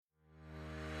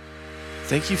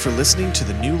Thank you for listening to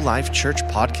the New Life Church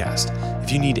podcast.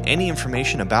 If you need any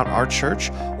information about our church,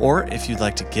 or if you'd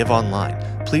like to give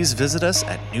online, please visit us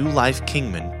at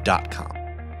newlifekingman.com.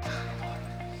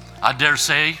 I dare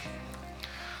say,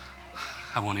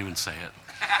 I won't even say it.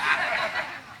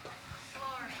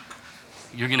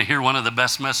 You're going to hear one of the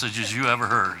best messages you ever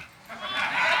heard.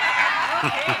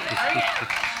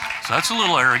 So that's a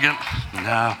little arrogant.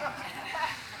 No.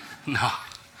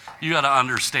 You got to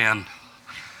understand,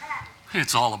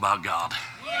 it's all about God.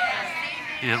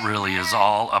 It really is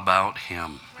all about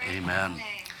Him. Amen.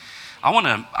 I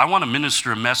want to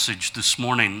minister a message this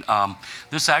morning.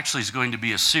 This actually is going to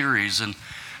be a series, and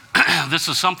this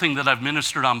is something that I've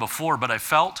ministered on before, but I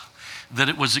felt that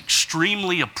it was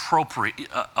extremely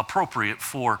appropriate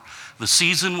for the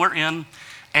season we're in,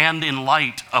 and in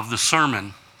light of the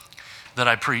sermon that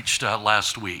I preached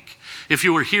last week. If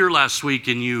you were here last week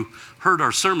and you heard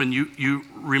our sermon, you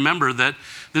remember that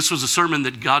this was a sermon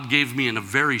that God gave me in a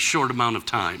very short amount of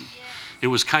time. It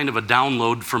was kind of a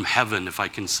download from heaven, if I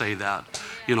can say that.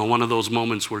 You know, one of those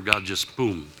moments where God just,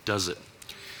 boom, does it.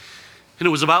 And it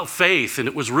was about faith, and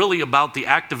it was really about the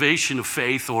activation of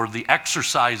faith or the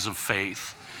exercise of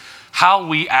faith, how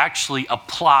we actually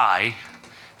apply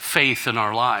faith in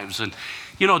our lives. And,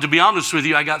 you know, to be honest with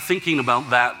you, I got thinking about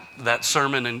that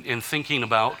sermon and thinking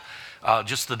about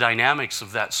just the dynamics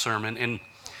of that sermon.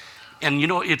 And you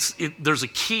know, there's a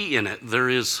key in it. There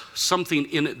is something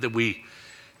in it that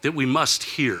we must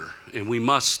hear and we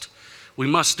must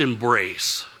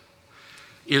embrace,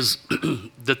 is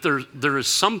that there is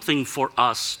something for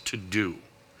us to do.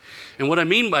 And what I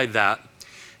mean by that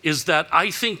is that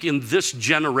I think in this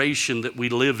generation that we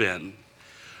live in,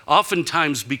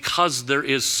 oftentimes because there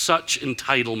is such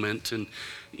entitlement and,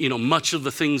 you know, much of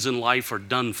the things in life are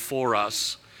done for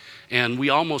us, and we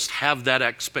almost have that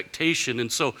expectation.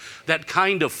 And so that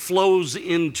kind of flows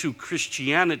into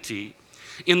Christianity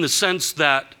in the sense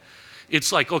that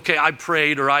it's like, okay, I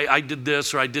prayed, or I did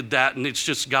this, or I did that, and it's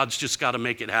just, God's just got to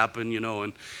make it happen, you know,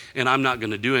 and I'm not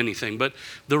going to do anything. But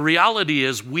the reality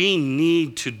is we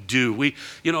need to do.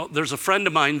 You know, there's a friend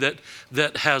of mine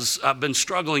that has been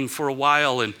struggling for a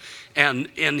while, and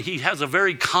he has a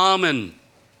very common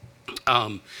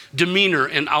demeanor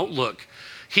and outlook.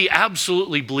 He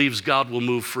absolutely believes God will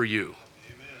move for you,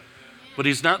 but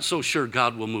he's not so sure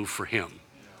God will move for him.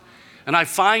 And I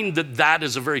find that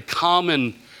is a very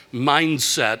common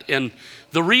mindset. And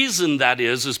the reason that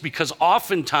is because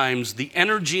oftentimes the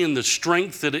energy and the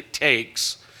strength that it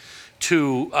takes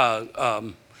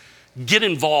to get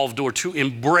involved or to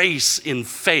embrace in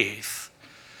faith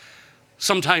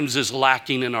sometimes is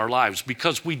lacking in our lives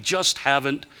because we just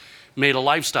haven't made a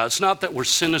lifestyle. It's not that we're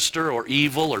sinister or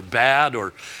evil or bad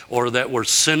or that we're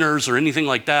sinners or anything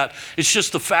like that. It's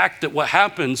just the fact that what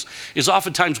happens is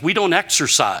oftentimes we don't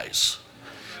exercise.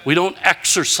 We don't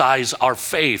exercise our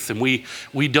faith, and we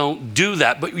don't do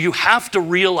that. But you have to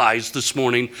realize this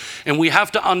morning, and we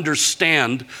have to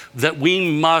understand that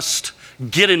we must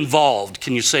get involved.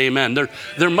 Can you say amen?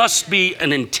 There must be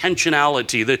an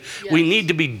intentionality that we need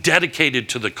to be dedicated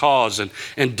to the cause and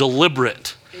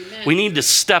deliberate. Amen. We need to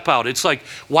step out. It's like,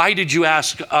 why did you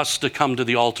ask us to come to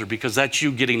the altar? Because that's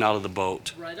you getting out of the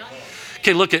boat. Right on.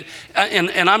 Okay, look at,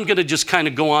 and I'm going to just kind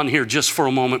of go on here just for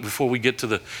a moment before we get to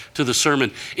the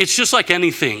sermon. It's just like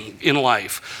anything in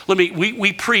life.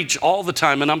 We preach all the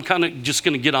time, and I'm kind of just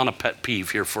going to get on a pet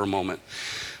peeve here for a moment.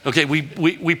 Okay,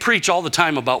 we preach all the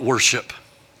time about worship.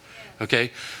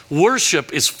 Okay,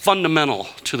 worship is fundamental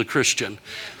to the Christian.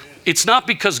 It's not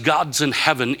because God's in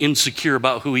heaven insecure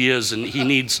about who he is and he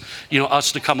needs, you know,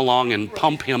 us to come along and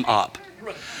pump him up.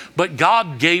 But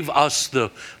God gave us the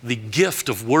gift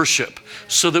of worship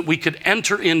so that we could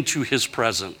enter into his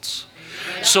presence,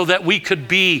 so that we could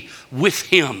be with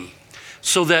him,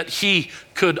 so that he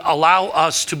could allow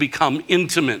us to become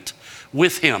intimate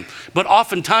with him. But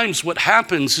oftentimes what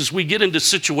happens is we get into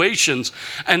situations,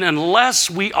 and unless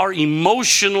we are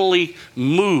emotionally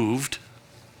moved,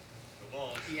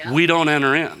 we don't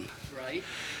enter in.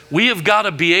 We have got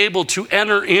to be able to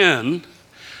enter in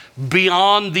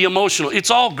beyond the emotional.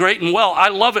 It's all great and well. I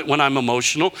love it when I'm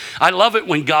emotional. I love it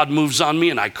when God moves on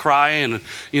me and I cry and,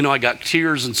 you know, I got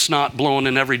tears and snot blowing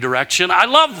in every direction. I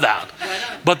love that.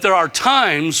 But there are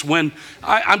times when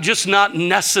I'm just not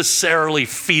necessarily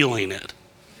feeling it.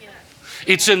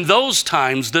 It's in those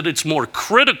times that it's more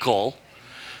critical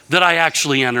that I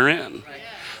actually enter in,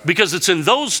 because it's in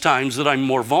those times that I'm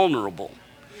more vulnerable.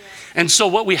 And so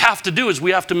what we have to do is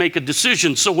we have to make a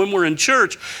decision. So when we're in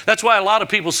church, that's why a lot of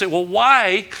people say, well,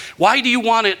 why do you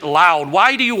want it loud?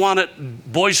 Why do you want it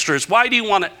boisterous? Why do you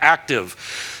want it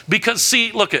active? Because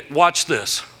see, watch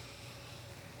this.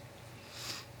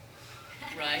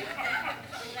 Right. Well,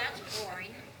 that's boring.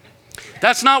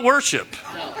 That's not worship.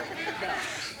 No.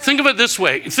 Think of it this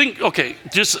way. Okay,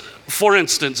 just for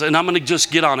instance, and I'm going to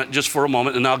just get on it just for a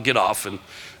moment, and I'll get off, and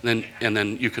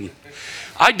then you can.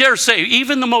 I dare say,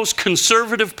 even the most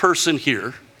conservative person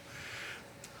here,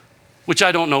 which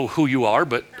I don't know who you are,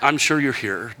 but I'm sure you're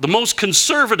here. The most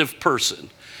conservative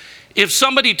person, if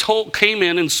somebody came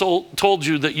in and told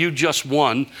you that you just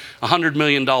won $100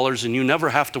 million and you never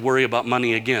have to worry about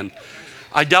money again,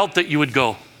 I doubt that you would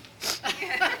go,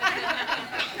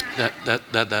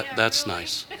 that's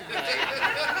nice.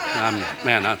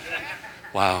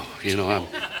 Wow, you know,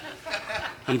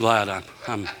 I'm glad.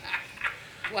 I'm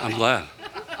glad.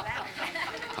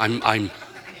 I'm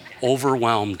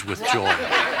overwhelmed with joy.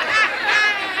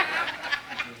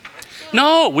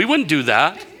 No, we wouldn't do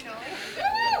that.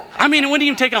 I mean, it wouldn't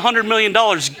even take $100 million.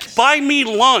 Buy me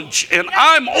lunch, and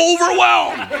I'm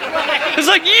overwhelmed. It's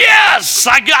like, yes,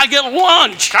 I get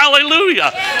lunch.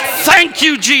 Hallelujah. Thank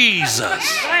you,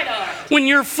 Jesus. When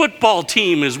your football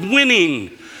team is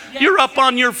winning, you're up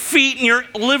on your feet in your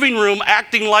living room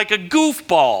acting like a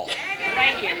goofball.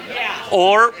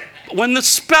 Or when the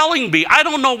spelling bee, I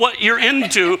don't know what you're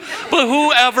into, but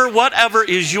whatever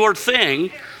is your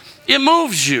thing, it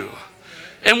moves you.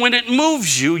 And when it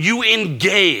moves you, you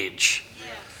engage.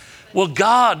 Well,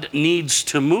 God needs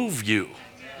to move you.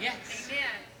 Yes.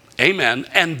 Amen.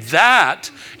 And that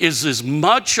is as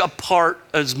much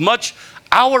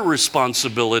our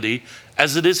responsibility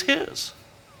as it is His.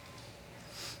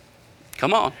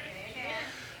 Come on.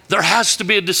 There has to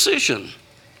be a decision.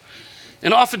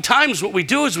 And oftentimes what we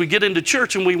do is we get into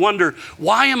church and we wonder,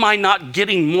 why am I not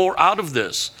getting more out of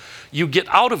this? You get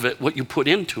out of it what you put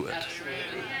into it.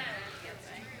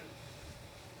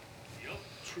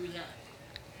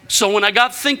 So when I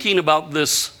got thinking about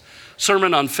this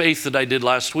sermon on faith that I did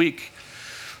last week,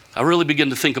 I really began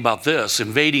to think about this,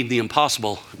 invading the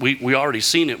impossible. We already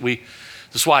seen it.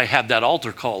 That's why I had that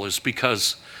altar call, is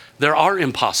because there are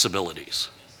impossibilities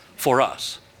for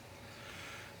us.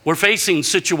 We're facing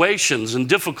situations and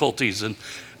difficulties and,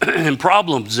 and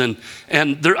problems, and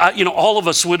there, all of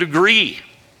us would agree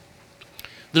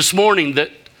this morning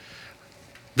that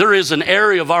there is an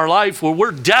area of our life where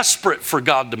we're desperate for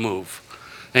God to move.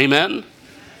 Amen?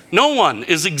 No one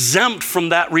is exempt from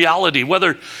that reality,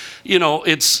 whether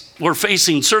we're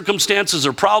facing circumstances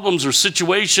or problems or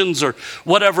situations or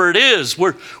whatever it is.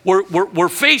 We're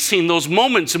facing those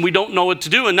moments and we don't know what to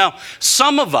do. And now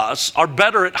some of us are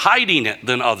better at hiding it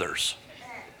than others.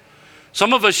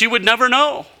 Some of us you would never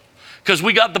know because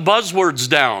we got the buzzwords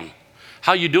down.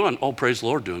 How you doing? Oh, praise the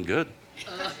Lord, doing good.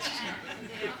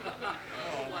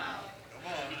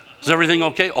 Is everything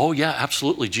okay? Oh yeah,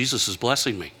 absolutely. Jesus is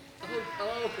blessing me.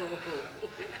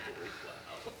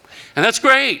 And that's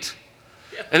great.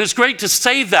 And it's great to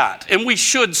say that. And we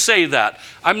should say that.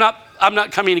 I'm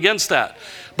not coming against that.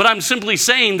 But I'm simply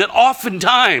saying that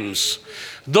oftentimes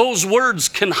those words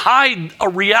can hide a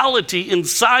reality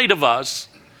inside of us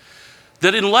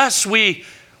that unless we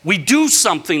do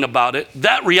something about it,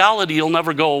 that reality will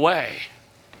never go away.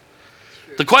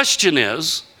 The question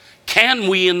is, can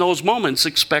we in those moments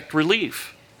expect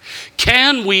relief?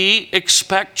 Can we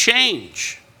expect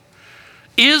change?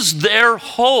 Is there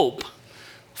hope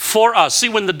for us? See,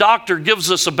 when the doctor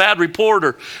gives us a bad report,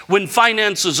 or when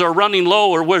finances are running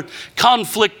low, or where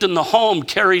conflict in the home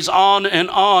carries on and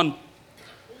on,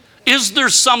 is there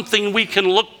something we can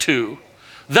look to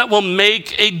that will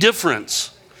make a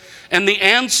difference? And the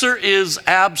answer is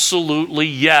absolutely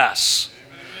yes.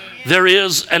 There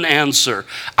is an answer.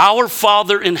 Our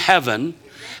Father in heaven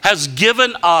has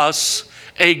given us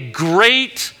a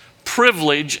great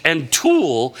privilege and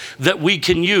tool that we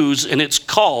can use, and it's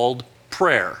called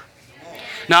prayer.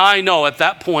 Now I know at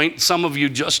that point some of you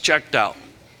just checked out.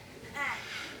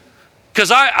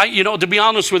 Because I to be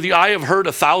honest with you, I have heard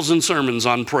 1,000 sermons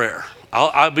on prayer.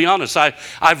 I'll be honest,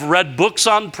 I've read books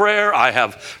on prayer, I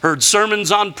have heard sermons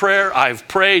on prayer, I've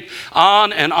prayed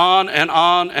on and on and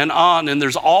on and on, and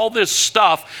there's all this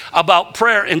stuff about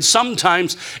prayer, and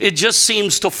sometimes it just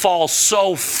seems to fall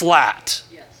so flat.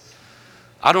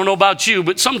 I don't know about you,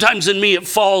 but sometimes in me it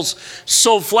falls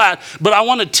so flat. But I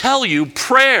want to tell you,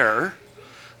 prayer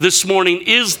this morning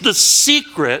is the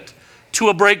secret to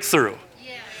a breakthrough.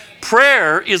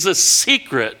 Prayer is a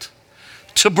secret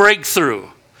to breakthrough.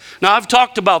 Now, I've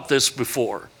talked about this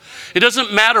before. It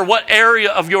doesn't matter what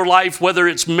area of your life, whether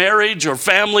it's marriage or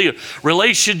family, or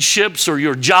relationships, or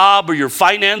your job, or your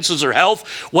finances, or health,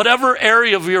 whatever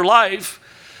area of your life,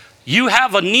 You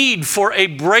have a need for a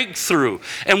breakthrough.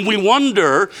 And we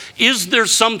wonder, is there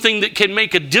something that can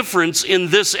make a difference in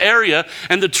this area?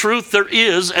 And the truth, there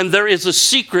is a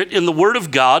secret in the Word of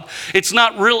God. It's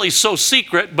not really so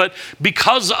secret, but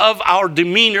because of our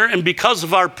demeanor and because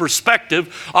of our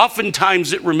perspective,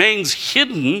 oftentimes it remains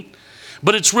hidden,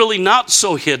 but it's really not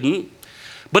so hidden.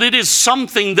 But it is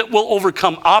something that will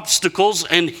overcome obstacles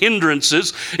and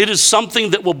hindrances. It is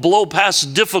something that will blow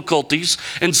past difficulties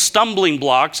and stumbling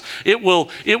blocks. It will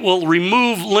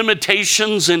remove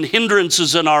limitations and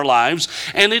hindrances in our lives,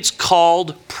 and it's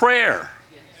called prayer.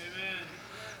 Amen.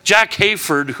 Jack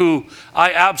Hayford, who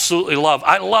I absolutely love.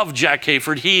 I love Jack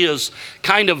Hayford. He is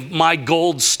kind of my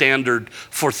gold standard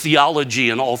for theology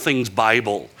and all things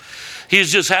Bible. He's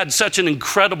just had such an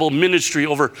incredible ministry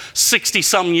over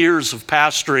 60-some years of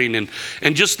pastoring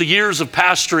and just the years of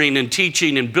pastoring and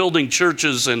teaching and building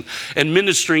churches and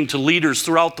ministering to leaders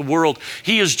throughout the world.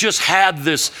 He has just had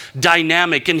this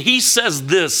dynamic, and he says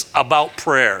this about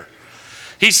prayer.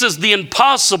 He says, the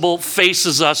impossible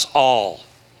faces us all.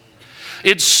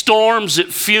 It storms,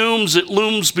 it fumes, it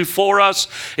looms before us.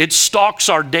 It stalks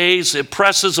our days, it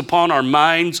presses upon our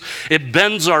minds, it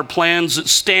bends our plans, it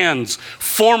stands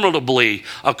formidably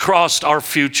across our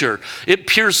future. It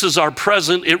pierces our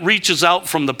present, it reaches out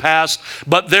from the past,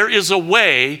 but there is a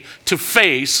way to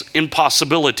face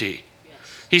impossibility.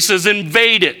 He says,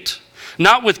 invade it.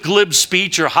 Not with glib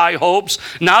speech or high hopes,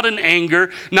 not in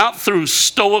anger, not through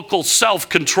stoical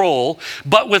self-control,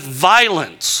 but with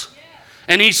violence.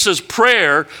 And he says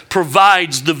prayer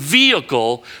provides the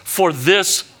vehicle for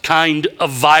this kind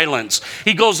of violence.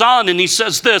 He goes on and he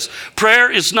says this,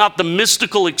 prayer is not the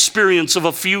mystical experience of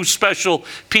a few special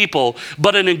people,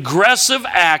 but an aggressive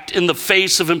act in the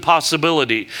face of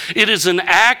impossibility. It is an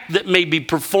act that may be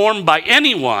performed by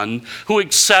anyone who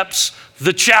accepts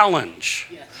the challenge.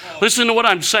 Yes. Listen to what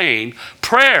I'm saying.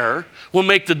 Prayer will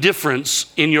make the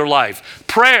difference in your life.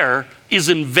 Prayer is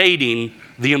invading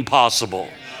the impossible.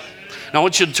 Now I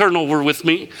want you to turn over with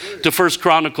me to 1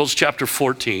 Chronicles chapter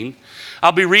 14.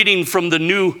 I'll be reading from the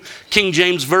New King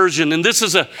James Version, and this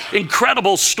is an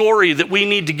incredible story that we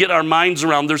need to get our minds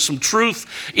around. There's some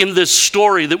truth in this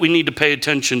story that we need to pay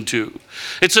attention to.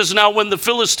 It says, now when the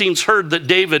Philistines heard that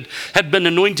David had been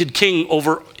anointed king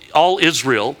over all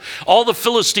Israel, all the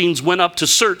Philistines went up to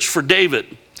search for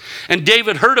David. And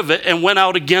David heard of it and went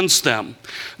out against them.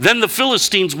 Then the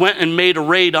Philistines went and made a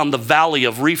raid on the valley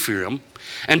of Rephaim.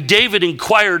 And David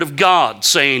inquired of God,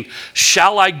 saying,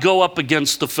 shall I go up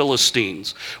against the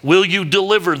Philistines? Will you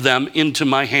deliver them into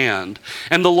my hand?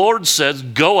 And the Lord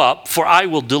said, go up, for I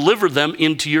will deliver them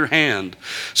into your hand.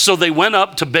 So they went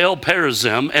up to Baal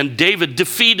Perazim, and David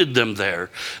defeated them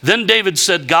there. Then David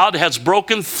said, God has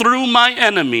broken through my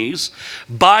enemies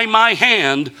by my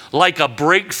hand like a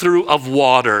breakthrough of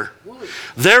water.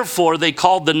 Therefore, they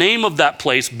called the name of that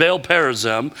place Baal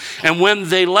Perazim, and when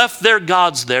they left their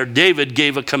gods there, David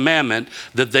gave a commandment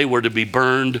that they were to be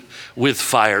burned with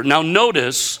fire. Now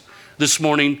notice this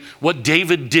morning what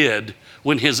David did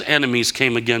when his enemies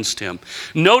came against him.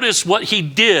 Notice what he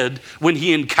did when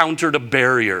he encountered a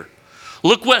barrier.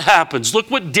 Look what happens.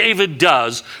 Look what David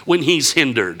does when he's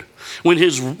hindered, when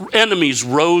his enemies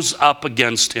rose up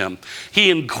against him.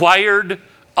 He inquired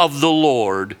of the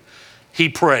Lord. He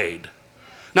prayed.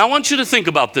 Now I want you to think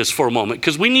about this for a moment,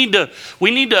 because we need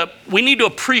to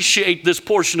appreciate this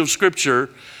portion of Scripture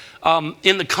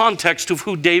in the context of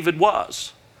who David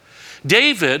was.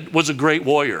 David was a great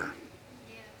warrior.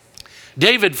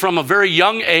 David, from a very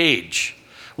young age,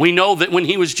 we know that when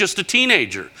he was just a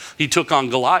teenager, he took on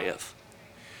Goliath,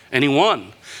 and he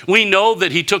won. We know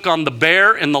that he took on the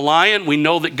bear and the lion. We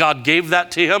know that God gave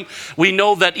that to him. We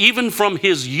know that even from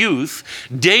his youth,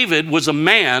 David was a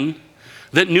man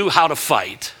that knew how to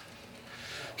fight.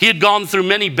 He had gone through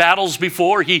many battles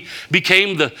before. He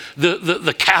became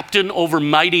the captain over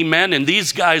mighty men, and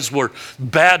these guys were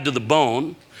bad to the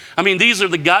bone. I mean, these are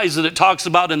the guys that it talks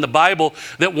about in the Bible,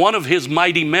 that one of his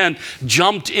mighty men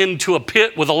jumped into a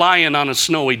pit with a lion on a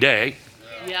snowy day.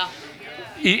 Yeah.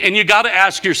 And you got to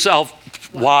ask yourself,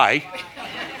 why?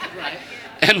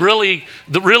 And really,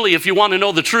 if you want to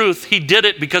know the truth, he did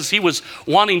it because he was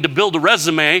wanting to build a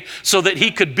resume so that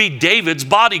he could be David's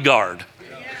bodyguard.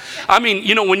 I mean,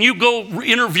 you know, when you go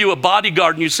interview a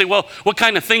bodyguard and you say, well, what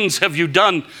kind of things have you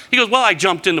done? He goes, well, I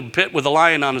jumped in a pit with a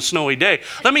lion on a snowy day.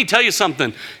 Let me tell you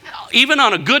something. Even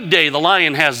on a good day, the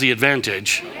lion has the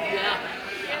advantage.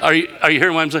 Are you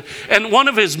hearing what I'm saying? And one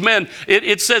of his men,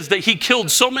 it says that he killed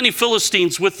so many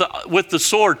Philistines with the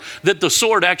sword that the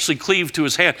sword actually cleaved to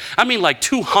his hand. I mean, like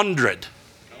 200.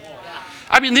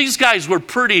 I mean, these guys were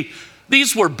pretty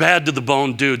These were bad to the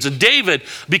bone dudes. And David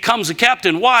becomes a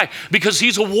captain. Why? Because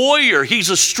he's a warrior. He's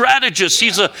a strategist.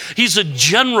 He's a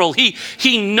general.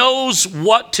 He knows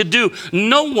what to do.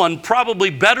 No one probably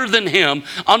better than him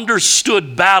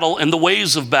understood battle and the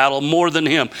ways of battle more than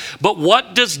him. But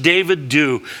what does David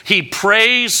do? He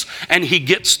prays and he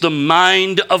gets the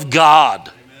mind of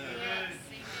God. Amen.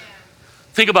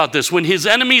 Think about this. When his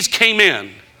enemies came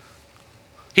in,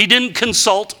 he didn't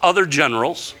consult other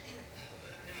generals.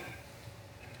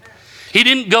 He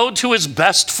didn't go to his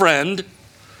best friend.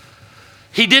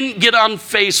 He didn't get on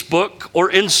Facebook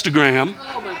or Instagram.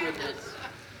 Oh my goodness.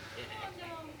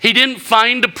 He didn't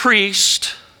find a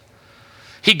priest.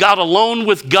 He got alone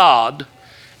with God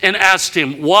and asked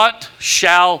him, what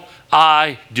shall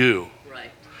I do?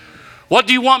 Right. What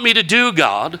do you want me to do,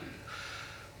 God?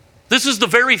 This is the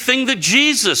very thing that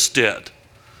Jesus did.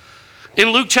 In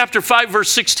Luke chapter 5,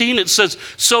 verse 16, it says,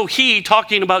 so he,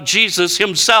 talking about Jesus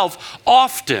himself,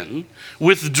 often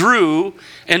withdrew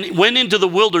and went into the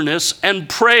wilderness and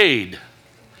prayed.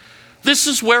 This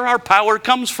is where our power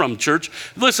comes from, church.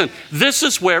 Listen, this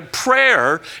is where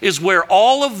prayer is where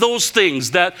all of those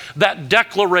things, that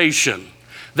declaration,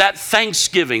 that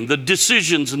thanksgiving, the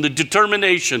decisions and the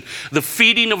determination, the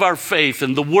feeding of our faith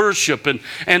and the worship and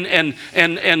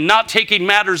not taking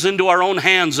matters into our own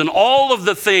hands and all of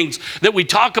the things that we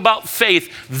talk about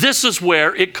faith, this is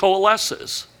where it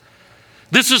coalesces.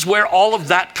 This is where all of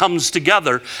that comes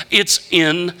together. It's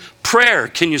in prayer.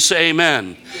 Can you say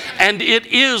amen? And it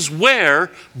is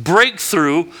where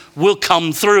breakthrough will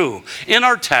come through. In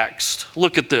our text,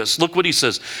 look at this. Look what he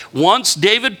says. Once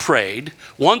David prayed,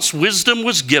 once wisdom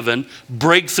was given,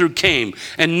 breakthrough came.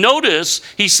 And notice,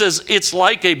 he says, it's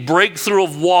like a breakthrough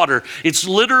of water. It's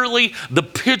literally the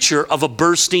picture of a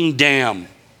bursting dam.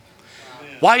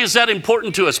 Why is that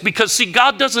important to us? Because, see,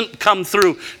 God doesn't come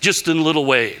through just in little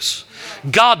ways.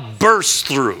 God burst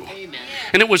through. Amen.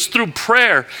 And it was through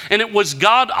prayer. And it was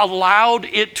God allowed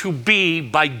it to be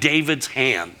by David's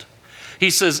hand. He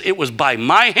says, it was by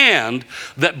my hand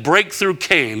that breakthrough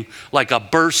came like a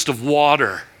burst of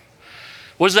water.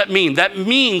 What does that mean? That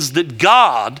means that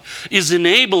God is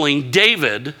enabling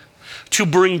David to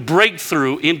bring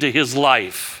breakthrough into his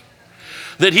life.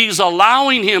 That he's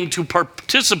allowing him to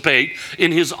participate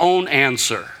in his own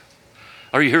answer.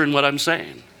 Are you hearing what I'm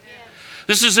saying?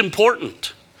 This is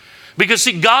important because,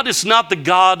 see, God is not the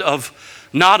God of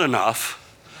not enough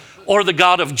or the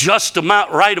God of just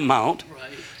right amount.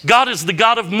 God is the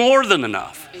God of more than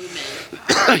enough.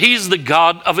 He's the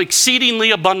God of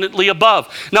exceedingly abundantly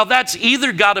above. Now, that's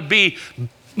either got to be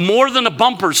more than a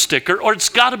bumper sticker or it's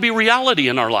got to be reality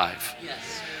in our life.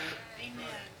 Yes.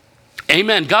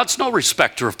 Amen. God's no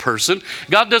respecter of person.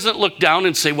 God doesn't look down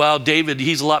and say, well, David,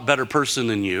 he's a lot better person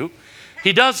than you.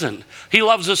 He doesn't. He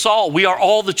loves us all. We are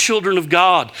all the children of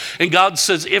God. And God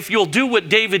says, if you'll do what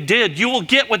David did, you will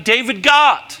get what David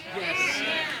got. Yes.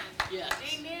 Yes.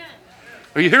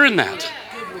 Are you hearing that?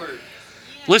 Good word.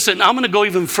 Listen, I'm going to go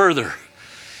even further.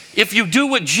 If you do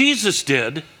what Jesus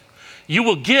did, you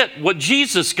will get what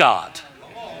Jesus got.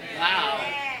 Wow.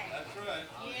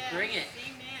 Bring it.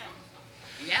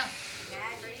 Yeah.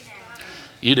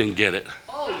 You didn't get it.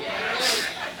 Oh, yeah.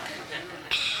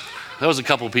 There was a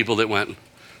couple of people that went,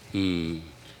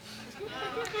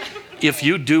 If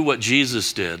you do what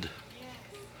Jesus did,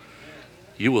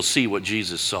 you will see what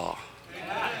Jesus saw.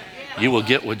 You will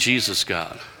get what Jesus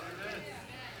got.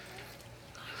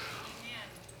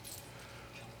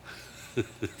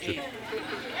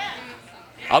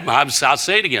 I'll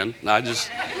say it again.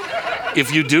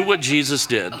 If you do what Jesus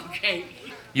did, Okay.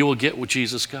 you will get what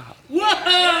Jesus got.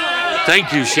 Whoa!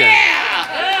 Thank you, Shannon.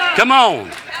 Yeah. Come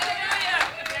on.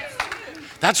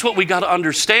 That's what we got to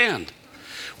understand.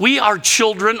 We are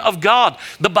children of God.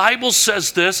 The Bible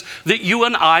says this, that you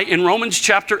and I, in Romans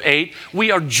chapter 8,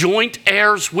 we are joint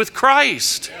heirs with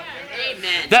Christ.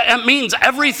 Amen. That means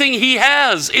everything he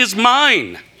has is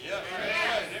mine.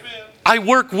 I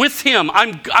work with him.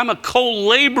 I'm a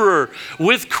co-laborer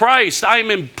with Christ.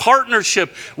 I'm in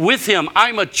partnership with him.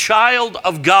 I'm a child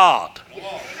of God.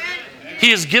 He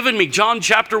has given me, John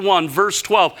chapter 1, verse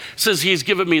 12, says he's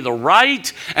given me the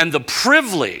right and the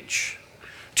privilege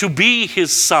to be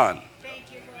his son.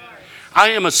 I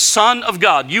am a son of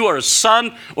God. You are a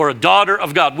son or a daughter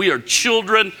of God. We are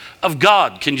children of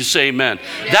God. Can you say amen?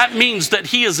 Yes. That means that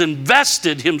he has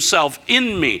invested himself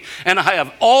in me, and I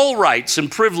have all rights and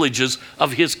privileges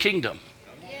of his kingdom.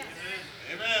 Yes.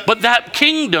 But that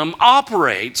kingdom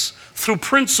operates through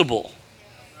principle.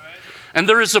 And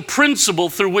there is a principle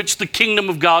through which the kingdom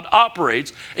of God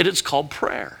operates, and it's called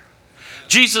prayer.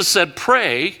 Jesus said,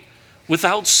 pray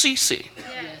without ceasing.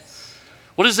 Yes.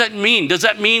 What does that mean? Does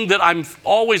that mean that I'm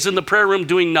always in the prayer room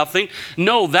doing nothing?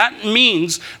 No, that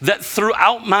means that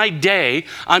throughout my day,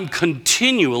 I'm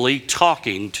continually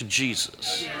talking to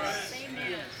Jesus.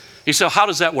 You say, how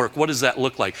does that work? What does that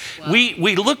look like?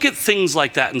 We look at things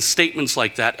like that and statements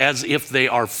like that as if they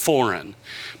are foreign,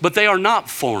 but they are not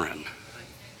foreign.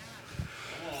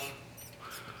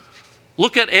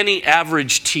 Look at any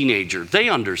average teenager. They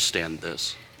understand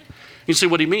this. You say,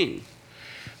 what do you mean?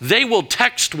 They will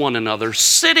text one another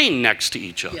sitting next to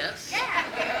each other. Yes.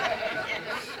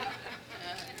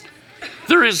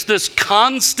 There is this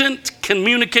constant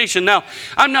communication. Now,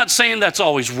 I'm not saying that's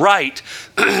always right,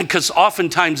 because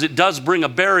oftentimes it does bring a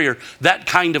barrier, that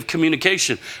kind of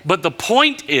communication. But the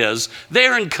point is,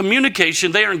 they're in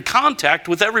communication, they are in contact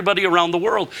with everybody around the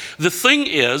world. The thing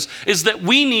is that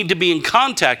we need to be in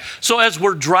contact. So as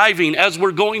we're driving, as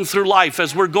we're going through life,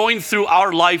 as we're going through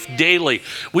our life daily,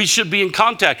 we should be in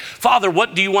contact. Father,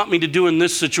 what do you want me to do in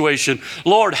this situation?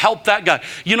 Lord, help that guy.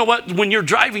 You know what? When you're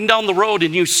driving down the road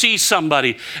and you see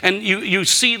somebody and you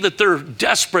see that they're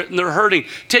desperate and they're hurting,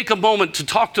 take a moment to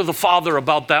talk to the Father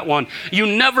about that one. You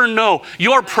never know.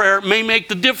 Your prayer may make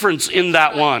the difference in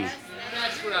that one.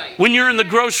 That's right. When you're in the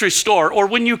grocery store or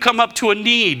when you come up to a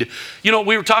need. You know,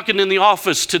 we were talking in the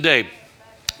office today.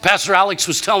 Pastor Alex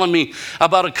was telling me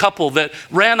about a couple that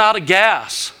ran out of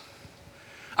gas.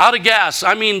 Out of gas.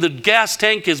 I mean, the gas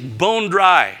tank is bone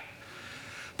dry.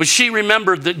 But she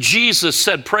remembered that Jesus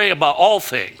said, pray about all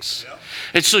things.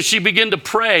 And so she began to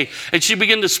pray and she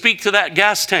began to speak to that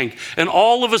gas tank. And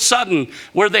all of a sudden,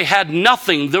 where they had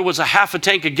nothing, there was a half a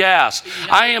tank of gas.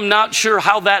 I am not sure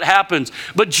how that happens,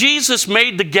 but Jesus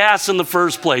made the gas in the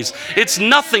first place. It's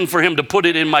nothing for him to put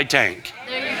it in my tank.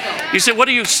 There you go. You say, what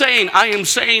are you saying? I am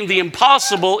saying the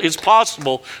impossible is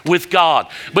possible with God.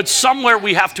 But somewhere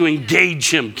we have to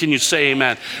engage him. Can you say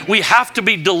amen? We have to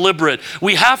be deliberate.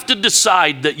 We have to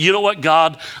decide that, you know what,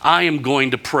 God, I am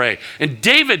going to pray. And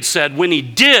David said, when he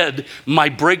did, my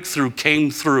breakthrough came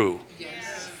through.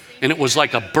 Yes. And it was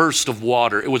like a burst of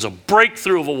water. It was a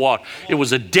breakthrough of a water. It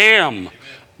was a dam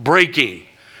breaking.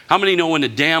 How many know when a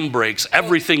dam breaks,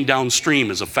 everything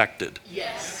downstream is affected?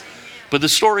 Yes. But the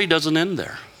story doesn't end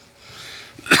there.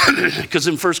 Because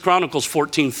in 1 Chronicles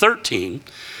 14:13,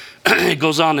 it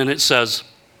goes on and it says,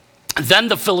 then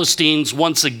the Philistines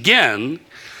once again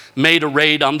made a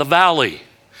raid on the valley.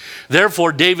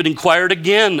 Therefore David inquired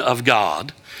again of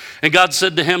God, and God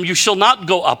said to him, you shall not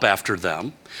go up after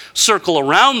them. Circle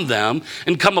around them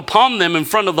and come upon them in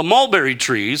front of the mulberry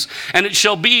trees. And it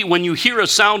shall be when you hear a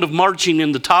sound of marching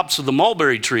in the tops of the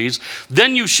mulberry trees,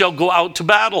 then you shall go out to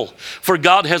battle. For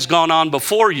God has gone on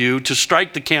before you to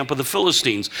strike the camp of the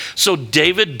Philistines. So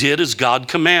David did as God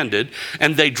commanded,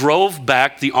 and they drove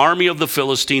back the army of the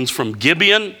Philistines from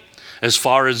Gibeon as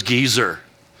far as Gezer.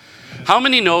 How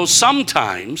many know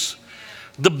sometimes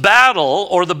the battle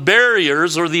or the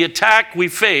barriers or the attack we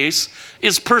face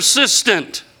is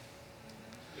persistent?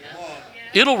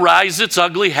 It'll rise its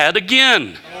ugly head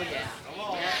again.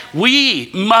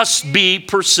 We must be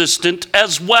persistent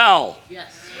as well.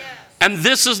 Yes. And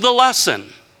this is the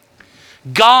lesson.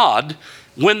 God,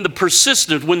 when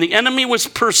the enemy was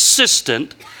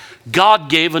persistent, God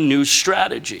gave a new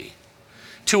strategy.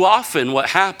 Too often what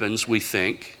happens, we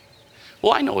think,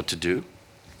 well, I know what to do.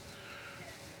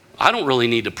 I don't really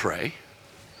need to pray.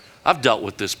 I've dealt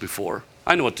with this before.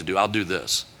 I know what to do. I'll do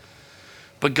this.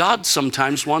 But God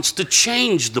sometimes wants to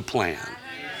change the plan.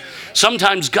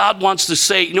 Sometimes God wants to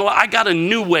say, you know what, I got a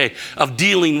new way of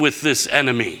dealing with this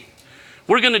enemy.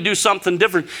 We're going to do something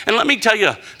different. And let me tell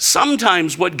you,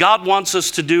 sometimes what God wants us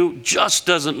to do just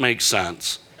doesn't make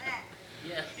sense.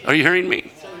 Are you hearing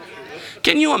me?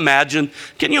 Can you imagine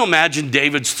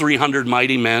David's 300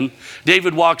 mighty men?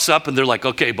 David walks up and they're like,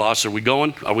 okay, boss, are we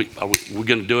going? Are we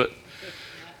going to do it?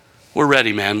 We're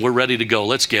ready, man. We're ready to go.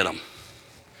 Let's get them.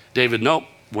 David, nope,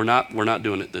 we're not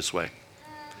doing it this way.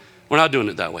 We're not doing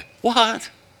it that way. What?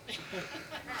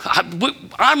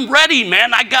 I'm ready,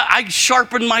 man. I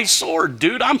sharpened my sword,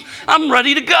 dude. I'm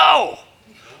ready to go.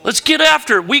 Let's get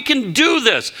after it. We can do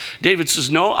this. David says,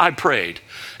 no, I prayed.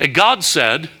 And God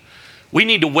said, we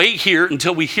need to wait here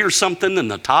until we hear something in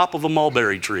the top of a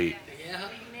mulberry tree. Yeah.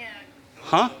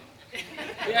 Huh?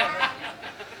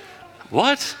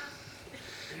 What?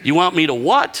 You want me to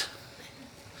what?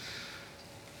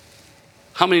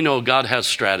 How many know God has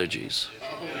strategies?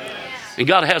 And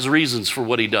God has reasons for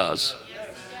what he does.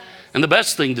 And the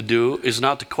best thing to do is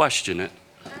not to question it,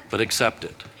 but accept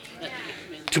it.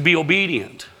 To be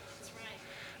obedient.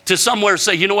 To somewhere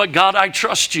say, you know what, God, I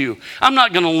trust you. I'm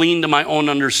not going to lean to my own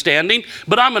understanding,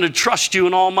 but I'm going to trust you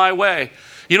in all my way.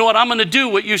 You know what? I'm going to do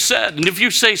what you said. And if you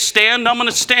say stand, I'm going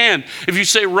to stand. If you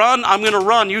say run, I'm going to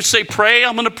run. You say pray,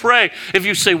 I'm going to pray. If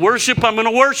you say worship, I'm going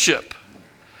to worship.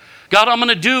 God, I'm going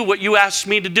to do what you asked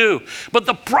me to do. But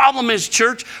the problem is,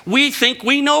 church, we think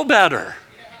we know better.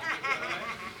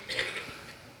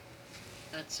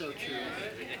 That's so true.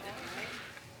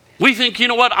 We think, you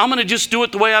know what? I'm going to just do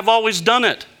it the way I've always done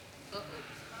it.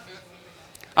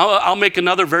 I'll make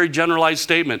another very generalized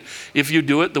statement. If you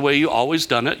do it the way you always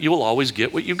done it, you will always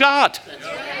get what you got. That's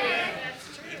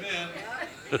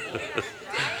right.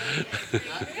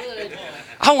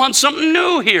 I want something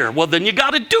new here. Well, then you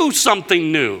got to do something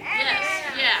new. Yes,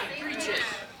 yeah, preach it.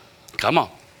 Come on.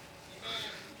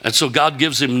 And so God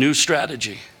gives him new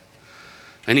strategy.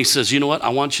 And he says, you know what? I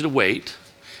want you to wait.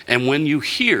 And when you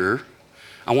hear,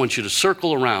 I want you to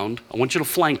circle around. I want you to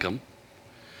flank them.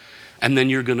 And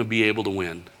then you're going to be able to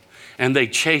win. And they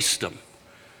chased him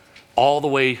all the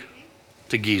way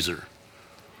to Gezer.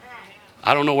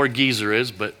 I don't know where Gezer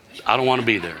is, but I don't want to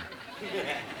be there.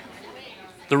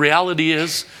 The reality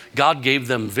is, God gave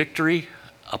them victory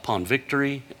upon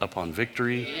victory upon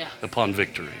victory upon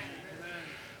victory.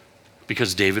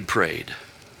 Because David prayed.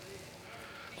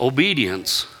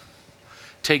 Obedience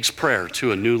takes prayer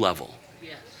to a new level.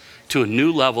 Yes. To a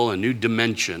new level, a new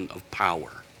dimension of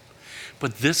power.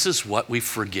 But this is what we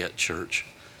forget, church.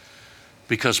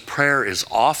 Because prayer is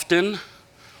often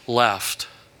left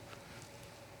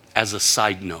as a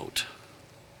side note,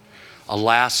 a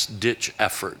last-ditch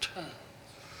effort.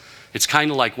 It's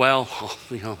kind of like, well,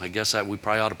 I guess we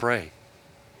probably ought to pray.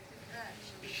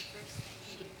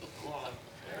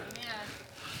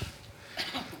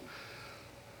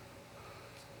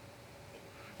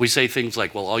 We say things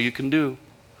like, well, all you can do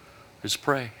is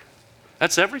pray.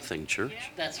 That's everything,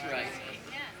 church. That's right.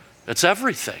 That's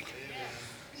everything.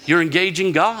 You're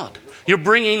engaging God. You're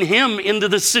bringing him into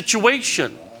the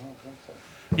situation.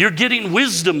 You're getting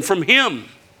wisdom from him.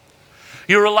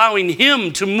 You're allowing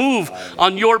him to move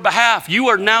on your behalf. You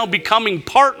are now becoming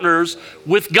partners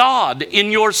with God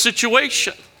in your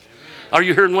situation. Are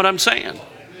you hearing what I'm saying?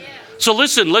 So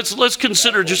listen, let's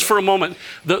consider just for a moment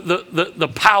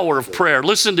the power of prayer.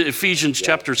 Listen to Ephesians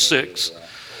chapter 6,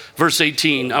 verse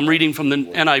 18. I'm reading from the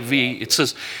NIV. It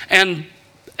says,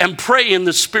 and pray in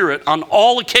the Spirit on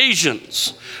all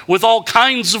occasions with all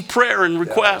kinds of prayer and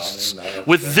requests.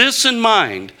 With this in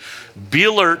mind, be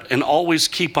alert and always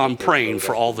keep on praying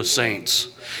for all the saints.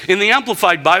 In the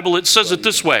Amplified Bible, it says it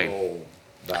this way.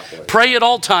 Pray at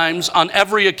all times, on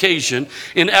every occasion,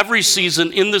 in every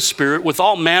season, in the Spirit, with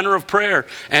all manner of prayer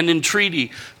and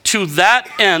entreaty. To that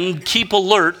end, keep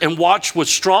alert and watch with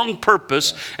strong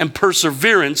purpose and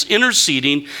perseverance,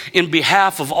 interceding in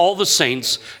behalf of all the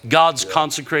saints, God's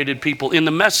consecrated people. In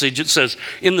the Message, it says,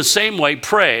 in the same way,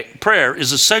 prayer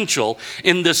is essential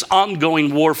in this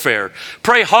ongoing warfare.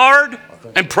 Pray hard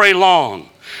and pray long.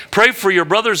 Pray for your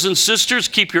brothers and sisters.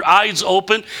 Keep your eyes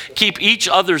open. Keep each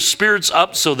other's spirits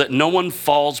up so that no one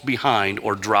falls behind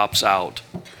or drops out.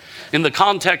 In the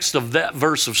context of that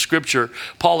verse of Scripture,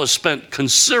 Paul has spent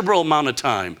considerable amount of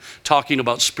time talking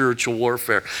about spiritual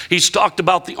warfare. He's talked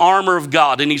about the armor of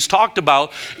God, and he's talked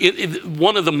about,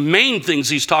 one of the main things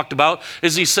he's talked about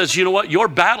is he says, you know what, your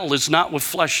battle is not with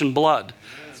flesh and blood.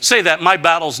 Say that, my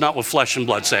battle's not with flesh and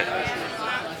blood, say it.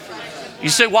 You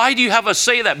say, why do you have us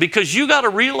say that? Because you got to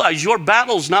realize your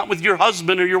battle's not with your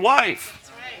husband or your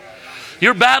wife.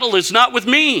 Your battle is not with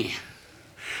me.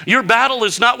 Your battle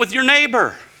is not with your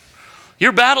neighbor.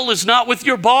 Your battle is not with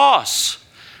your boss.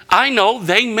 I know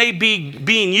they may be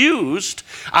being used.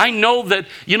 I know that,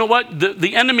 you know what,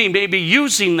 the enemy may be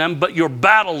using them, but your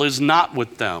battle is not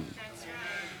with them.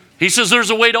 He says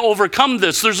there's a way to overcome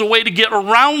this. There's a way to get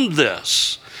around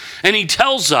this. And he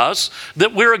tells us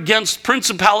that we're against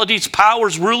principalities,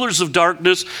 powers, rulers of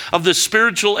darkness of the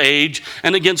spiritual age,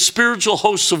 and against spiritual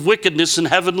hosts of wickedness in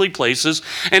heavenly places.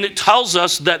 And it tells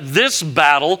us that this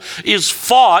battle is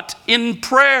fought in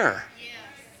prayer.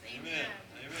 Amen.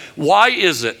 Why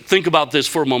is it, think about this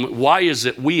for a moment, why is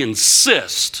it we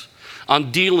insist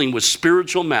on dealing with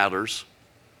spiritual matters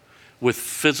with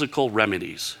physical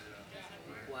remedies?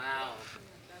 Wow.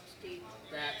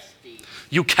 That's deep.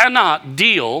 You cannot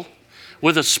deal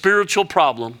with a spiritual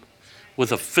problem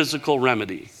with a physical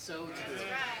remedy. So true.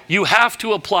 You have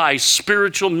to apply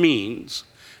spiritual means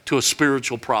to a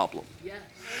spiritual problem. Yes.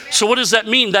 So what does that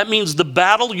mean? That means the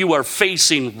battle you are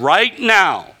facing right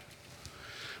now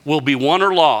will be won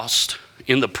or lost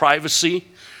in the privacy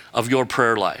of your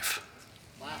prayer life.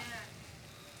 Wow.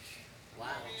 Wow.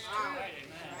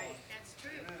 That's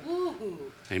true.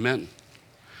 Woo-hoo. Amen.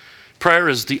 Prayer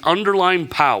is the underlying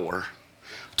power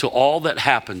to all that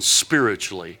happens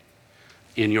spiritually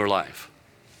in your life.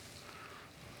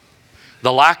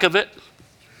 The lack of it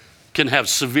can have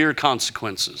severe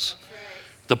consequences.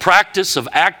 The practice of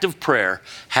active prayer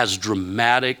has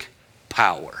dramatic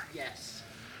power. Yes.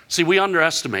 See, we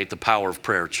underestimate the power of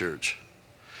prayer, church.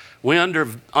 We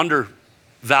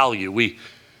undervalue,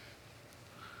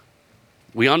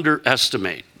 we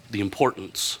underestimate the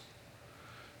importance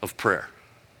of prayer.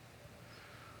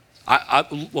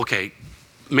 Okay,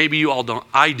 maybe you all don't.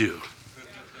 I do.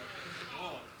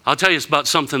 I'll tell you about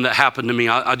something that happened to me.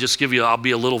 I'll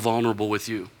be a little vulnerable with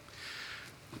you.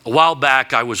 A while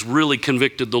back, I was really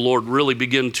convicted. The Lord really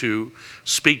began to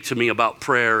speak to me about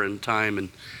prayer and time and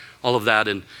all of that.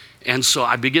 And so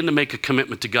I began to make a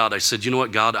commitment to God. I said, you know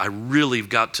what, God, I really have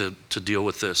got to deal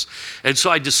with this. And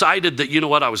so I decided that, you know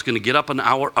what, I was going to get up an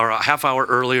hour or a half hour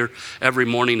earlier every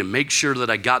morning and make sure that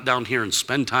I got down here and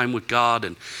spend time with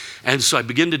God. And so I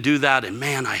began to do that. And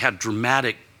man, I had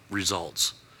dramatic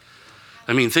results.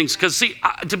 I mean, things, because see,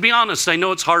 to be honest, I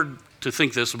know it's hard to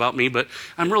think this about me, but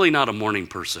I'm really not a morning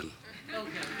person.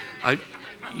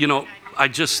 I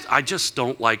just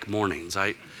don't like mornings.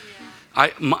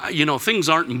 Things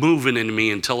aren't moving in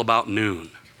me until about noon.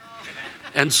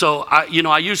 And so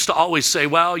I used to always say,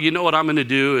 well, you know what I'm going to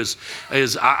do is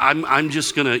I'm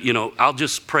just going to, I'll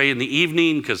just pray in the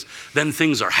evening because then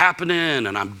things are happening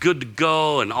and I'm good to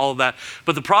go and all of that.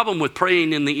 But the problem with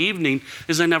praying in the evening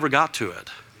is I never got to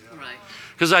it.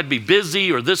 Because I'd be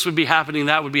busy or this would be happening,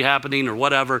 that would be happening or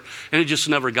whatever, and it just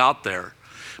never got there.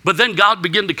 But then God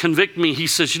began to convict me. He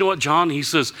says, you know what, John? He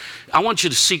says, I want you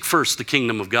to seek first the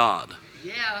kingdom of God.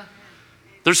 Yeah.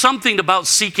 There's something about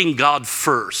seeking God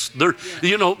first.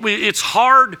 It's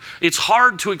hard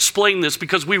to explain this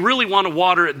because we really want to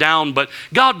water it down, but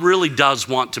God really does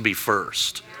want to be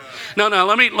first. No,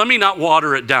 let me not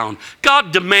water it down.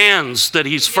 God demands that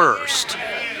he's first.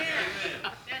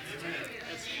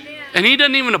 And he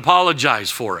doesn't even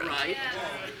apologize for it. Right.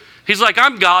 He's like,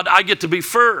 I'm God, I get to be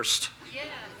first.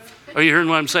 Are you hearing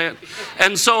what I'm saying?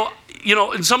 And so,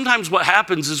 and sometimes what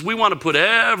happens is we want to put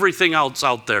everything else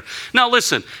out there. Now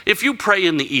listen, if you pray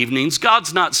in the evenings,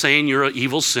 God's not saying you're an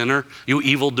evil sinner, you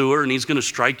evildoer, and he's going to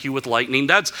strike you with lightning.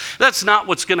 That's not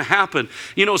what's going to happen.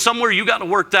 Somewhere you got to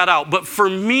work that out. But for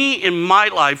me in my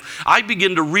life, I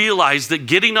begin to realize that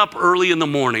getting up early in the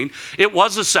morning, it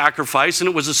was a sacrifice, and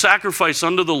it was a sacrifice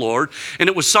unto the Lord, and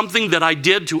it was something that I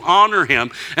did to honor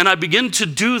him. And I begin to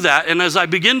do that, and as I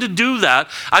begin to do that,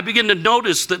 I begin to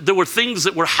notice that there were things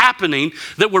that were happening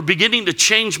that were beginning to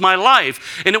change my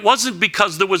life. And it wasn't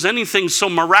because there was anything so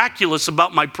miraculous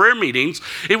about my prayer meetings.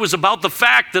 It was about the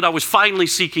fact that I was finally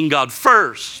seeking God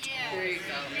first. There you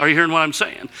go. Are you hearing what I'm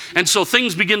saying? And so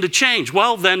things begin to change.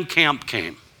 Well, then camp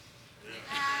came.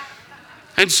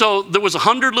 And so there was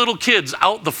 100 little kids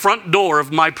out the front door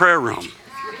of my prayer room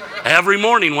every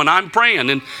morning when I'm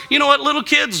praying. And you know what, little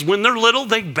kids, when they're little,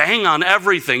 they bang on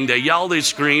everything. They yell, they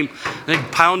scream, they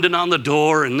pounding on the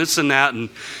door and this and that. And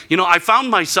I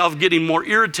found myself getting more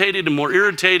irritated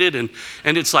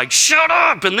and it's like, shut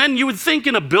up. And then you would think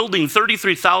in a building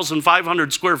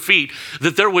 33,500 square feet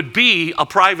that there would be a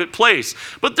private place,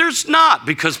 but there's not,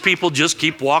 because people just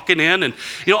keep walking in and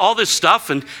all this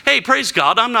stuff. And hey, praise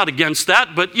God, I'm not against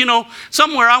that, but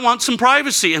somewhere I want some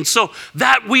privacy. And so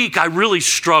that week I really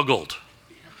struggled.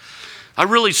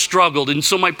 And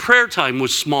so my prayer time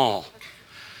was small,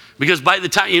 because by the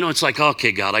time, it's like,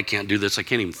 okay, God, I can't do this. I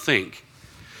can't even think.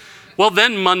 Well,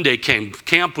 then Monday came.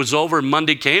 Camp was over.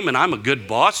 Monday came, and I'm a good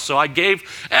boss, so I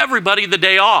gave everybody the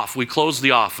day off. We closed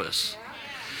the office.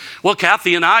 Well,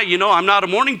 Kathy and I, I'm not a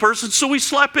morning person, so we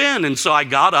slept in. And so I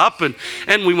got up and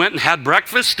we went and had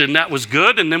breakfast, and that was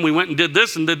good. And then we went and did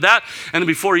this and did that. And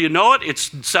before you know it, it's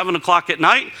 7 o'clock at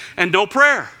night and no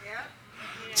prayer.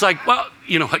 It's like, well,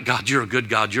 God, you're a good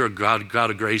God. You're a God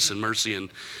of grace and mercy. And,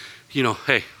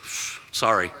 hey,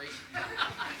 sorry.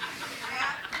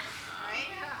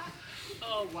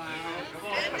 Oh, wow.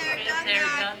 Been there,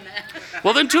 done that.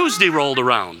 Well, then Tuesday rolled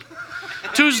around.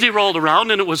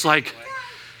 And it was like,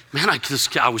 man, I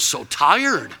was so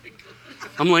tired.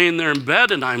 I'm laying there in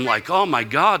bed, and I'm like, oh, my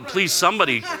God, please,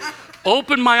 somebody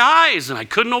open my eyes. And I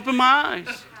couldn't open my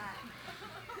eyes.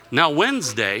 Now,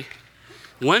 Wednesday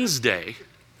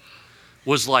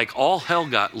was like all hell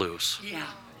got loose. Yeah.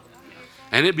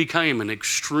 And it became an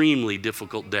extremely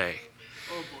difficult day.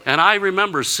 And I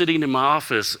remember sitting in my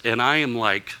office, and I am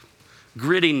like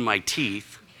gritting my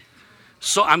teeth.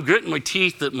 So I'm gritting my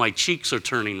teeth that my cheeks are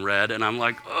turning red, and I'm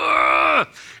like, ugh.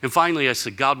 And finally I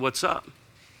said, God, what's up?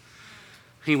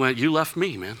 He went, you left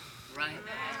me, man. Right.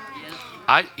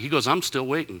 Yeah. He goes, I'm still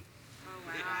waiting.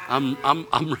 I'm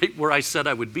right where I said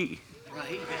I would be.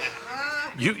 Right.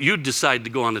 You decide to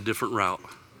go on a different route.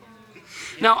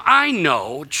 Now, I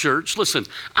know, church, listen,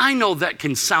 I know that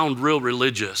can sound real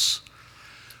religious,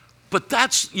 but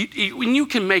you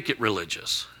can make it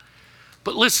religious.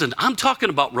 But listen, I'm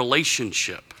talking about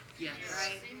relationship. Yes.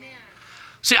 Right.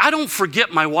 See, I don't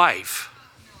forget my wife.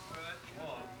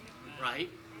 Right.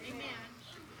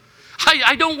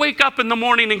 I don't wake up in the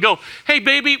morning and go, hey,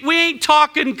 baby, we ain't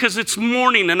talking because it's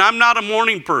morning and I'm not a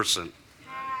morning person.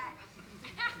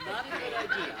 Not a good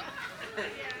idea.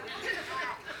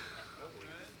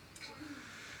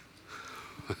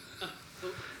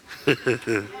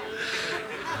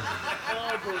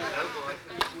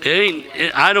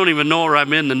 I don't even know where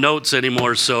I'm in the notes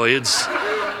anymore, so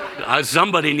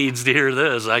somebody needs to hear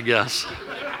this, I guess.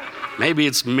 Maybe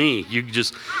it's me.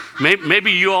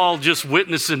 Maybe you all just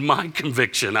witnessing my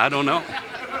conviction. I don't know.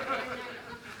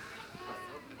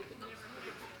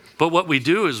 But what we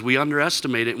do is we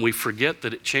underestimate it and we forget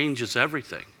that it changes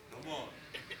everything.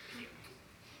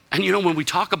 And when we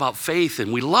talk about faith,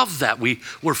 and we love that,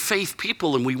 we're faith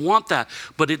people and we want that,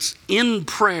 but it's in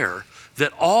prayer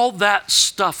that all that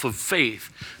stuff of faith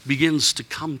begins to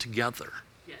come together.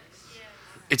 Yes.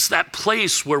 It's that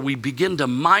place where we begin to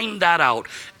mine that out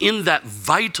in that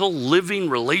vital living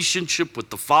relationship with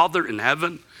the Father in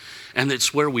heaven. And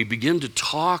it's where we begin to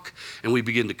talk and we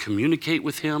begin to communicate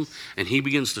with him, and he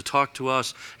begins to talk to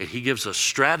us, and he gives us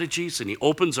strategies, and he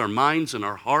opens our minds and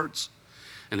our hearts.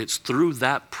 And it's through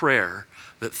that prayer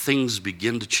that things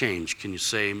begin to change. Can you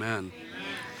say amen? Amen.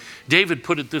 David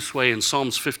put it this way in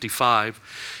Psalms 55.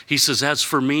 He says, as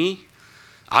for me,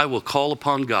 I will call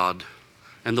upon God,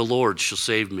 and the Lord shall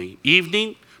save me.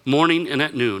 Evening, morning, and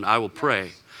at noon I will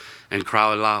pray and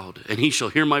cry aloud, and he shall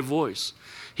hear my voice.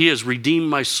 He has redeemed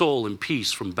my soul in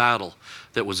peace from battle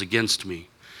that was against me,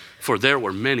 for there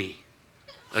were many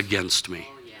against me.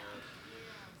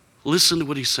 Listen to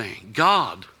what he's saying.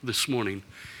 God this morning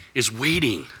is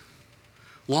waiting,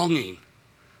 longing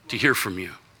to hear from you.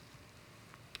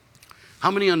 How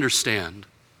many understand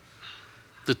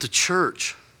that the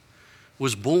church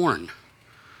was born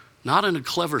not in a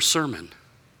clever sermon,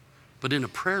 but in a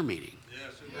prayer meeting?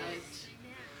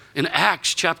 In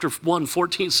Acts chapter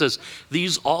 1:14 says,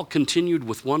 these all continued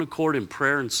with one accord in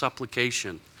prayer and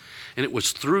supplication. And it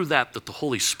was through that the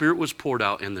Holy Spirit was poured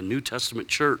out and the New Testament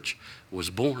church was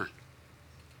born.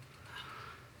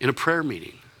 In a prayer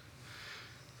meeting.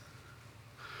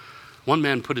 One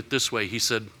man put it this way. He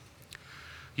said,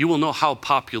 you will know how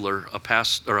popular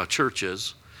a church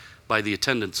is by the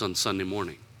attendance on Sunday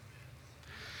morning.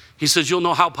 He says, you'll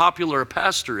know how popular a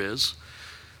pastor is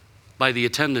by the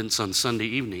attendance on Sunday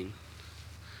evening.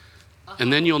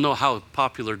 And then you'll know how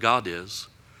popular God is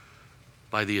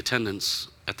by the attendance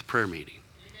at the prayer meeting.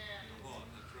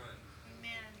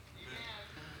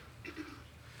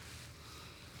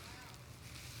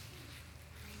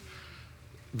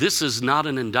 This is not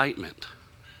an indictment.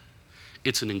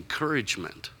 It's an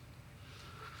encouragement.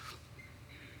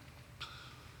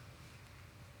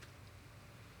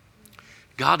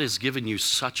 God has given you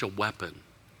such a weapon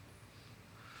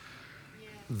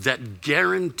that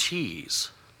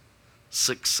guarantees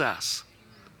success.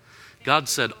 God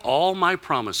said, all my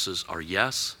promises are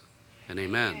yes and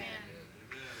amen.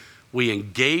 We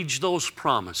engage those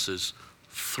promises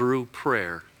through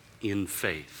prayer in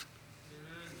faith.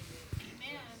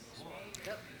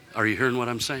 Are you hearing what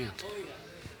I'm saying?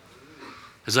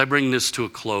 As I bring this to a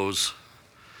close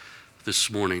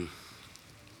this morning,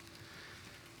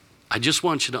 I just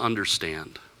want you to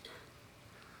understand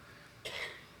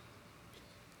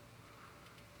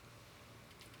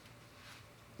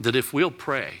that if we'll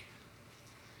pray,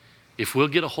 if we'll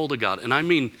get a hold of God, and I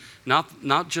mean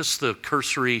not just the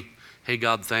cursory, hey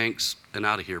God, thanks, and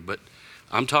out of here, but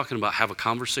I'm talking about have a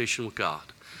conversation with God.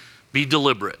 Be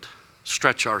deliberate,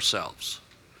 stretch ourselves,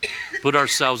 put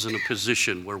ourselves in a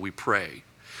position where we pray.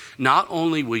 Not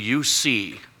only will you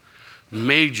see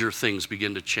major things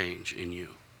begin to change in you,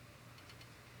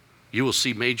 you will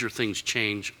see major things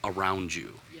change around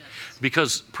you. Yes.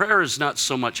 Because prayer is not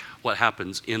so much what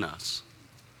happens in us,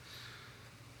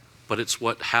 but it's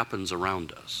what happens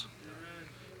around us.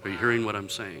 Are you hearing what I'm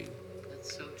saying?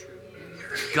 That's so true.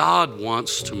 God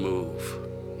wants to move.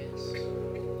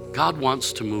 God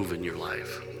wants to move in your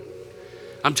life.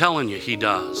 I'm telling you, he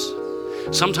does.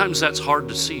 Sometimes that's hard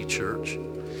to see, church.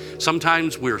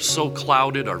 Sometimes we're so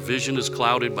clouded, our vision is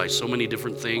clouded by so many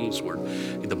different things, where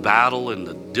the battle and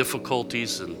the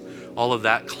difficulties and all of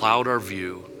that cloud our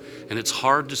view. And it's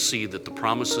hard to see that the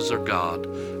promises of God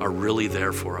are really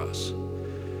there for us.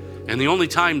 And the only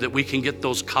time that we can get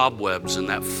those cobwebs and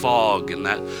that fog and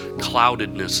that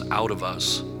cloudedness out of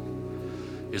us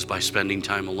is by spending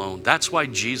time alone. That's why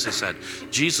Jesus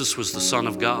was the Son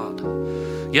of God.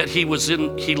 Yet he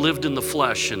lived in the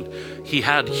flesh, and he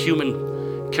had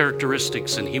human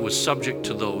characteristics, and he was subject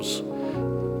to those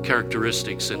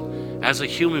characteristics. And as a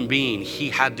human being, he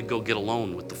had to go get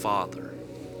alone with the Father.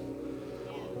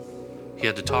 He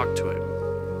had to talk to him.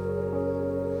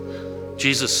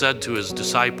 Jesus said to his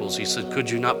disciples, he said, could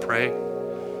you not pray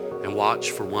and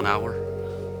watch for 1 hour?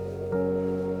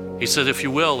 He said, if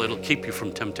you will, it'll keep you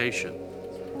from temptation.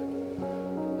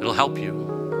 It'll help you.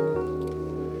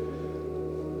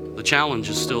 The challenge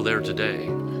is still there today.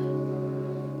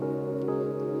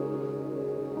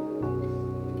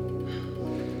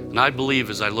 And I believe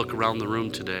as I look around the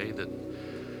room today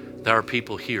that there are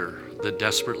people here that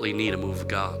desperately need a move of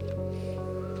God.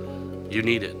 You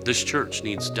need it. This church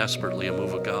needs desperately a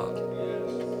move of God.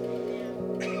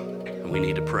 And we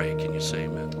need to pray. Can you say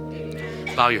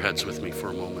amen? Bow your heads with me for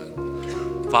a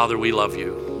moment. Father, we love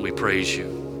you. We praise you.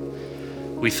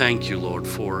 We thank you, Lord,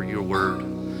 for your word.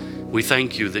 We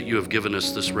thank you that you have given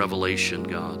us this revelation,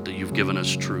 God, that you've given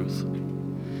us truth.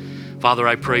 Father,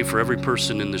 I pray for every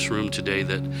person in this room today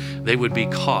that they would be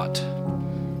caught,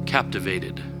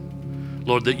 captivated.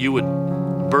 Lord, that you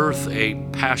would birth a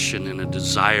passion and a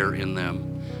desire in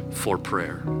them for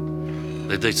prayer.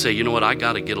 That they say, you know what, I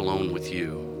got to get alone with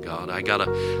you, God. I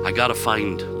gotta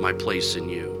find my place in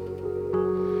you.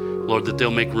 Lord, that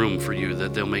they'll make room for you,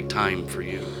 that they'll make time for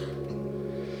you.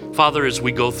 Father, as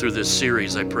we go through this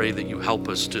series, I pray that you help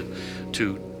us to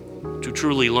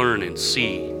truly learn and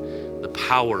see the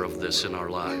power of this in our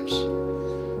lives.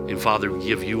 And Father, we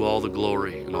give you all the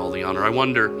glory and all the honor. I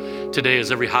wonder today,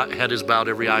 as every head is bowed,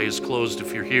 every eye is closed,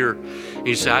 if you're here and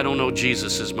you say, I don't know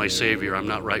Jesus as my Savior, I'm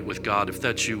not right with God. If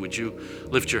that's you, would you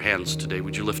lift your hands today?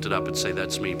 Would you lift it up and say,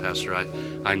 that's me, Pastor.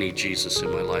 I need Jesus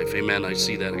in my life. Amen. I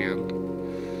see that hand.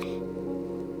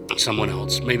 Someone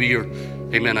else. Maybe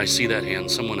amen, I see that hand.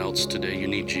 Someone else today, you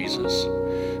need Jesus.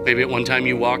 Maybe at one time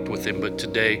you walked with him, but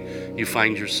today you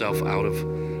find yourself out of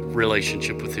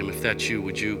relationship with him. If that's you,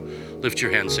 would you lift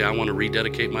your hand and say, I want to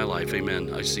rededicate my life.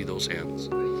 Amen. I see those hands.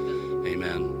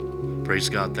 Amen. Praise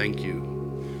God. Thank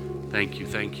you. Thank you.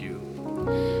 Thank you.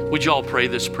 Would you all pray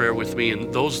this prayer with me?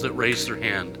 And those that raise their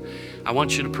hand, I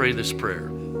want you to pray this prayer.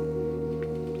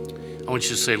 I want you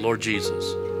to say, Lord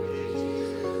Jesus,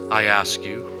 I ask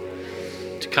you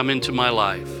to come into my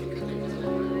life,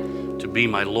 to be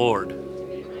my Lord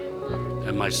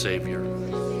and my Savior.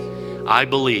 I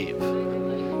believe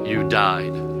you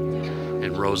died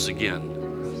and rose again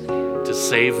to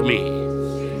save me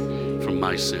from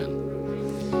my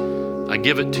sin. I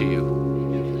give it to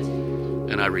you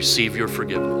and I receive your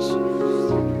forgiveness.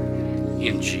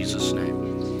 In Jesus'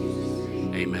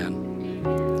 name, amen.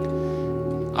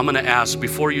 I'm going to ask,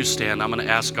 before you stand, I'm going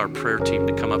to ask our prayer team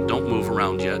to come up. Don't move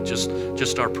around yet,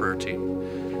 just our prayer team.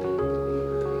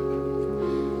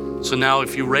 So now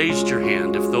if you raised your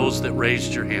hand, if those that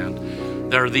raised your hand,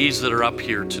 there are these that are up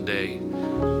here today.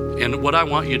 And what I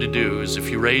want you to do is, if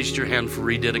you raised your hand for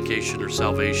rededication or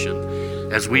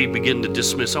salvation, as we begin to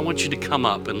dismiss, I want you to come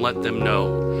up and let them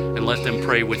know, and let them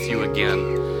pray with you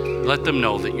again. Let them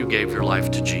know that you gave your life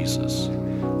to Jesus.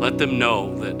 Let them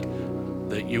know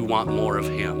that you want more of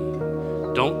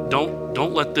him.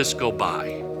 Don't let this go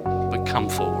by, but come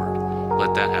forward.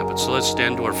 Let that happen. So let's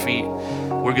stand to our feet.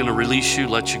 We're going to release you,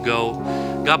 let you go.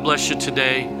 God bless you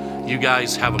today. You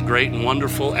guys have a great and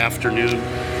wonderful afternoon.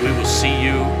 We will see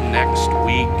you next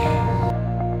week.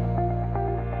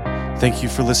 Thank you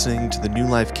for listening to the New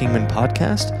Life Kingman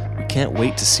podcast. We can't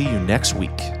wait to see you next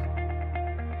week.